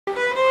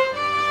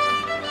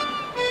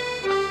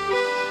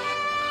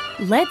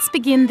Let's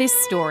begin this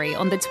story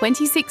on the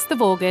 26th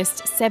of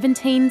August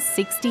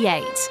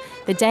 1768,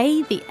 the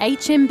day the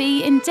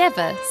HMB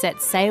Endeavour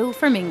set sail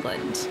from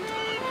England.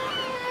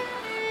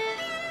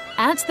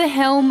 At the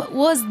helm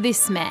was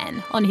this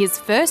man on his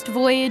first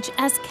voyage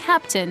as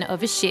captain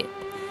of a ship.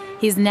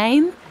 His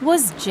name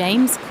was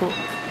James Cook.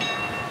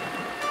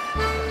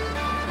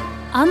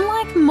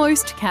 Unlike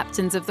most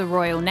captains of the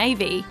Royal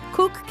Navy,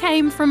 Cook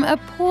came from a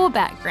poor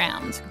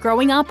background,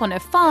 growing up on a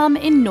farm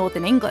in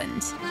northern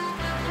England.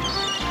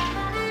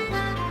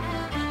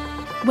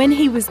 When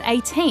he was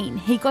 18,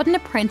 he got an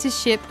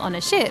apprenticeship on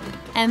a ship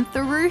and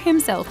threw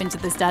himself into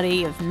the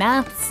study of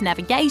maths,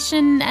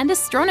 navigation and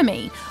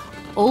astronomy,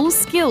 all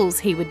skills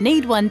he would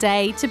need one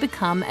day to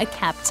become a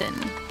captain.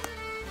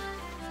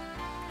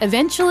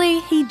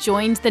 Eventually, he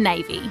joined the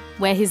Navy,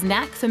 where his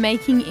knack for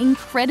making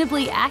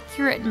incredibly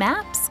accurate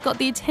maps got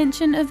the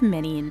attention of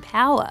many in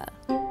power.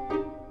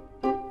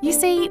 You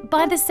see,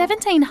 by the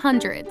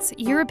 1700s,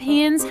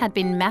 Europeans had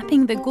been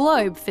mapping the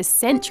globe for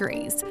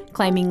centuries,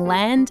 claiming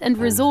land and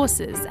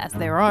resources as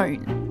their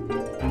own.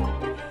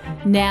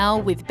 Now,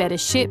 with better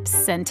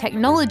ships and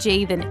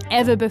technology than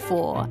ever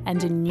before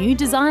and a new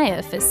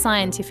desire for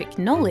scientific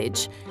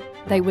knowledge,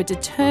 they were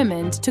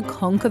determined to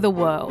conquer the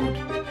world.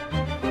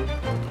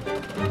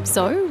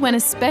 So, when a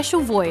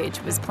special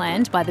voyage was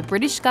planned by the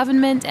British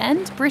government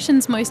and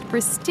Britain's most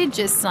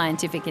prestigious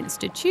scientific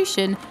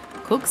institution,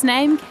 Cook's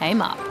name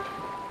came up.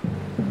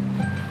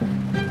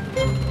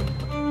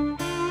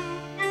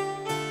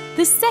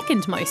 The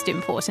second most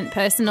important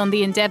person on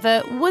the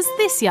Endeavour was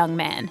this young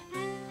man,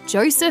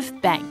 Joseph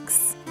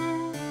Banks.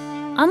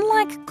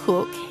 Unlike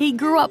Cook, he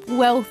grew up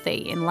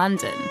wealthy in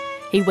London.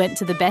 He went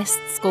to the best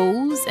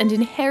schools and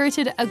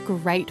inherited a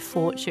great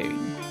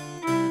fortune.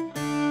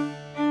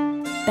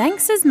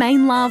 Banks's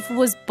main love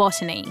was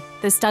botany,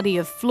 the study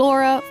of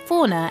flora,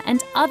 fauna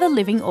and other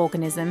living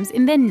organisms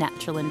in their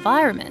natural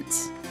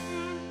environment.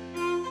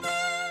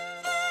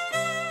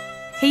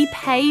 He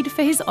paid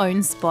for his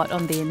own spot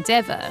on the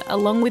Endeavour,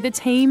 along with a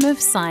team of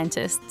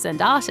scientists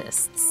and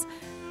artists.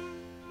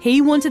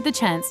 He wanted the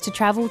chance to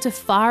travel to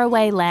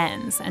faraway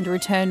lands and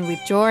return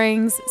with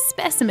drawings,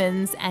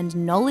 specimens and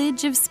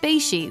knowledge of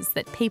species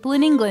that people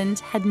in England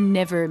had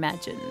never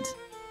imagined.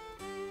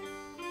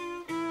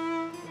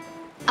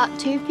 At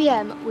 2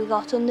 p.m, we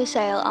got under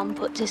sail and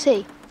put to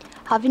sea,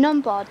 having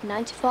on board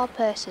 94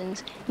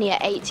 persons, near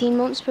 18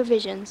 months'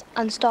 provisions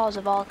and stores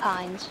of all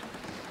kinds.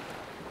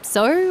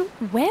 So,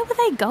 where were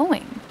they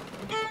going?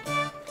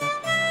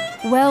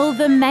 Well,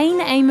 the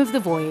main aim of the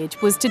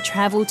voyage was to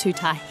travel to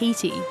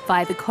Tahiti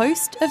via the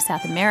coast of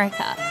South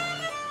America.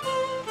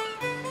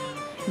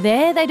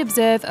 There, they'd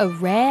observe a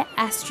rare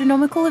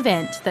astronomical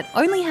event that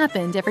only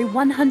happened every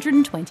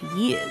 120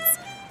 years,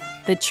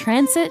 the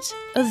transit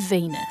of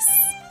Venus.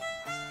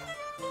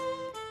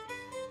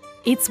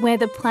 It's where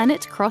the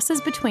planet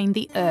crosses between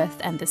the Earth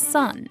and the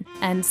Sun,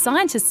 and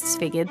scientists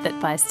figured that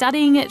by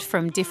studying it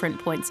from different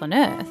points on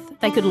Earth,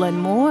 they could learn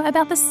more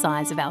about the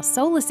size of our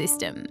solar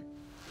system.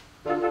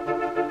 But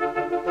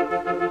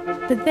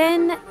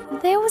then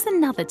there was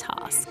another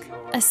task,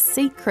 a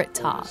secret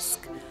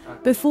task.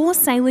 Before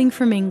sailing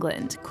from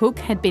England, Cook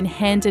had been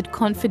handed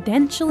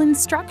confidential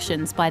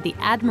instructions by the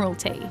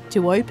Admiralty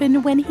to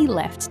open when he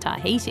left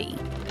Tahiti.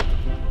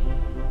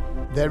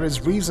 There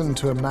is reason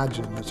to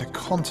imagine that a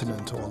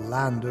continent or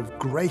land of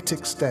great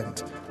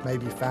extent may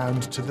be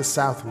found to the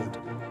southward.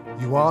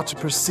 You are to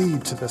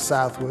proceed to the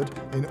southward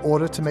in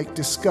order to make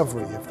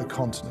discovery of the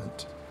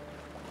continent.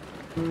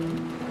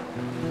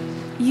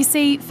 You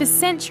see, for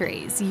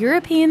centuries,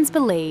 Europeans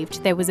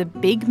believed there was a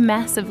big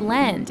mass of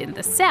land in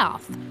the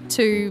south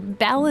to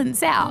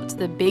balance out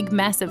the big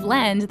mass of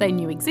land they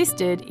knew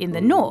existed in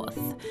the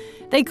north.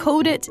 They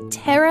called it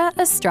Terra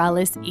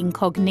Australis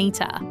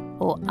Incognita,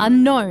 or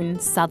unknown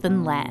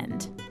southern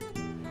land.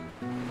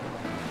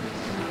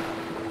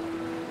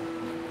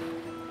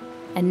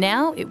 And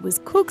now it was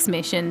Cook's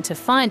mission to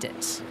find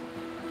it.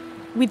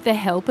 With the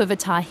help of a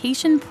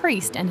Tahitian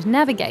priest and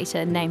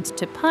navigator named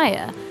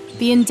Tupaia,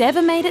 the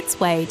Endeavour made its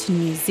way to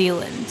New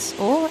Zealand,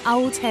 or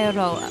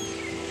Aotearoa.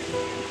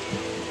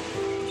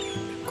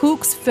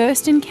 Cook's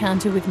first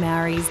encounter with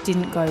Maoris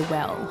didn't go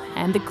well,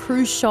 and the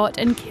crew shot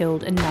and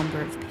killed a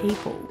number of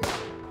people.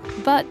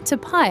 But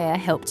Tupaia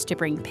helped to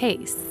bring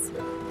peace.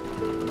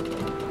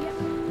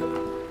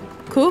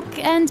 Cook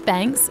and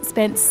Banks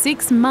spent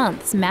 6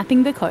 months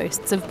mapping the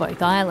coasts of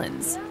both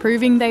islands,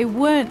 proving they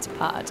weren't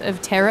part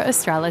of Terra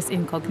Australis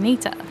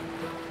Incognita.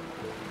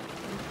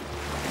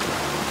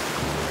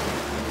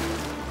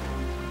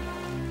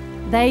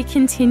 They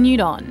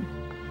continued on,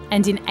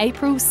 and in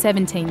April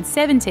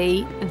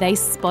 1770, they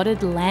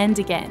spotted land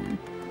again.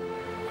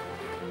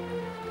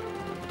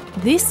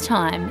 This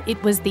time,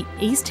 it was the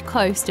east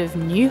coast of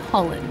New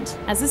Holland,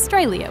 as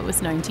Australia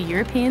was known to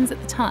Europeans at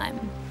the time.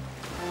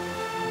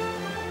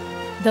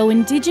 Though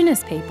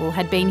Indigenous people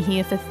had been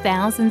here for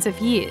thousands of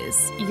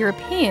years,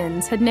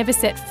 Europeans had never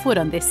set foot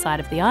on this side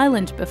of the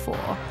island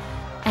before.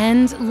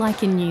 And,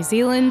 like in New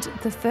Zealand,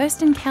 the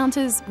first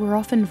encounters were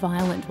often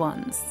violent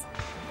ones.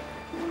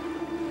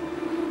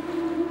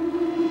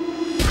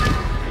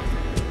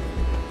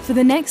 For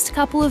the next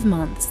couple of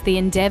months, the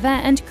Endeavour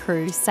and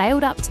crew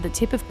sailed up to the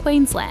tip of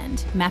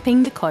Queensland,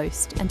 mapping the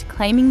coast and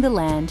claiming the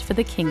land for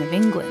the King of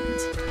England.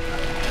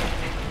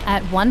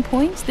 At one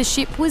point, the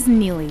ship was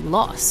nearly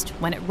lost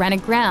when it ran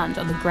aground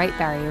on the Great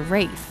Barrier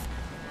Reef,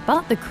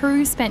 but the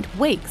crew spent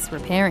weeks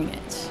repairing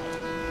it.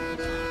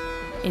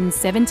 In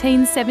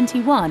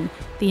 1771,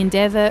 the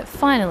Endeavour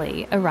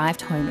finally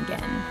arrived home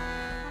again.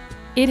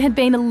 It had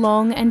been a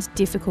long and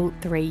difficult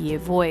 3-year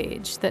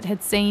voyage that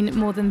had seen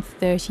more than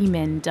 30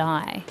 men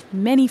die,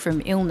 many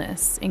from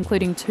illness,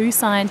 including 2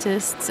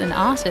 scientists, an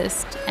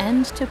artist,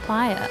 and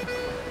Tupaia.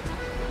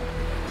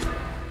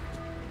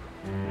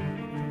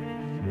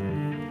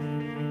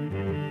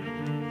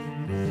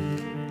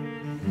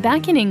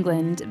 Back in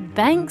England,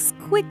 Banks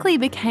quickly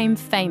became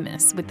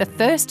famous with the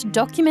first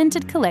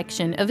documented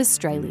collection of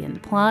Australian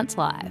plant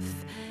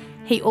life.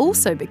 He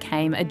also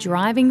became a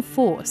driving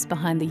force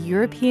behind the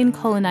European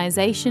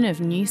colonisation of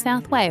New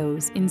South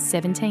Wales in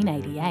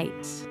 1788.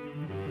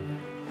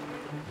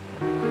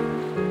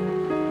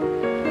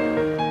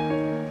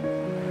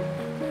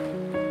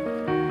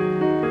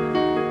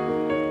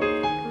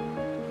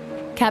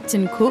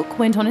 Captain Cook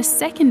went on a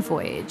second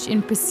voyage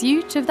in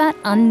pursuit of that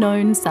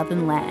unknown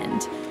southern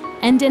land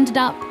and ended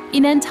up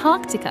in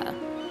Antarctica.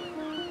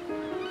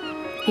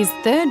 His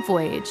third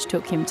voyage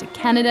took him to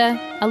Canada,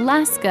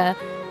 Alaska,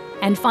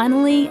 and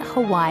finally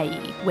Hawaii,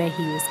 where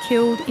he was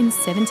killed in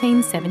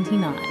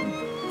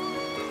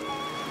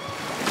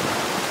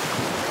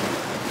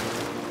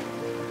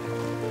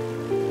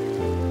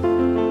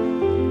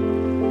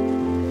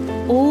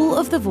 1779. All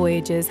of the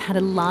voyages had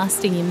a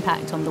lasting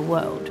impact on the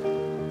world,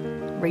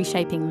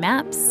 reshaping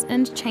maps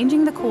and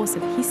changing the course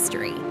of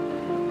history.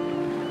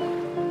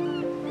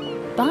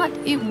 But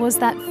it was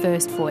that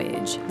first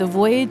voyage, the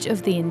voyage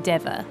of the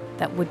Endeavour,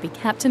 that would be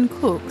Captain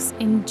Cook's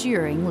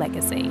enduring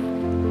legacy.